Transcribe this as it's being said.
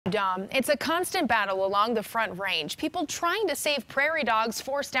Dom, it's a constant battle along the Front Range. People trying to save prairie dogs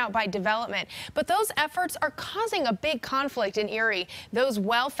forced out by development. But those efforts are causing a big conflict in Erie. Those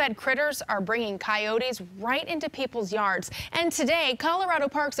well-fed critters are bringing coyotes right into people's yards. And today, Colorado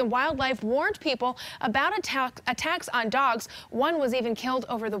Parks and Wildlife warned people about attacks on dogs. One was even killed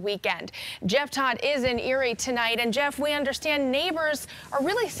over the weekend. Jeff Todd is in Erie tonight. And Jeff, we understand neighbors are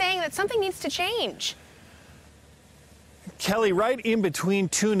really saying that something needs to change. Kelly, right in between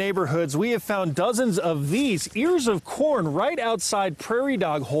two neighborhoods, we have found dozens of these ears of corn right outside prairie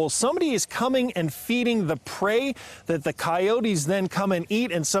dog holes. Somebody is coming and feeding the prey that the coyotes then come and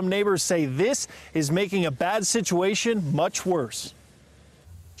eat, and some neighbors say this is making a bad situation much worse.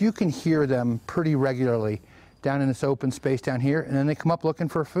 You can hear them pretty regularly down in this open space down here, and then they come up looking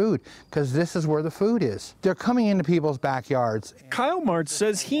for food because this is where the food is. They're coming into people's backyards. Kyle Martz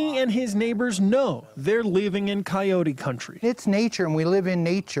says he and his neighbors know they're living in coyote country. It's nature and we live in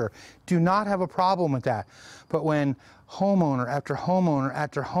nature. Do not have a problem with that. But when homeowner after homeowner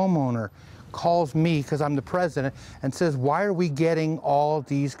after homeowner calls me, because I'm the president, and says, why are we getting all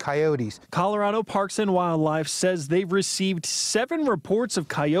these coyotes? Colorado Parks and Wildlife says they've received 7 reports of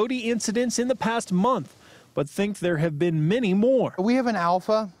coyote incidents in the past month, but think there have been many more. We have an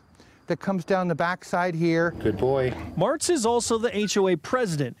alpha that comes down the backside here. Good boy. Martz is also the HOA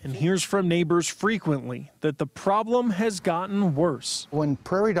president and hears from neighbors frequently that the problem has gotten worse. When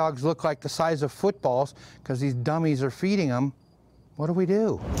prairie dogs look like the size of footballs because these dummies are feeding them, what do we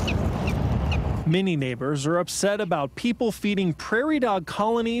do? Many neighbors are upset about people feeding prairie dog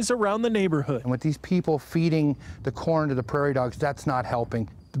colonies around the neighborhood. And with these people feeding the corn to the prairie dogs, that's not helping.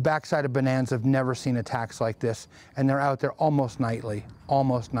 The backside of Bonanza have never seen attacks like this, and they're out there almost nightly,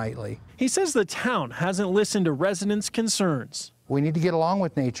 almost nightly. He says the town hasn't listened to residents' concerns. We need to get along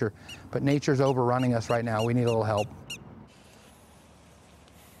with nature, but nature's overrunning us right now. We need a little help.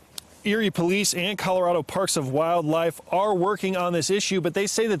 Erie Police and Colorado Parks and Wildlife are working on this issue, but they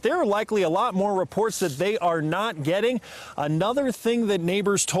say that there are likely a lot more reports that they are not getting. Another thing that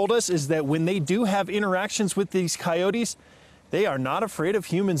neighbors told us is that when they do have interactions with these coyotes, they are not afraid of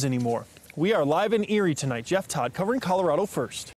humans anymore. We are live in Erie tonight. Jeff Todd covering Colorado First.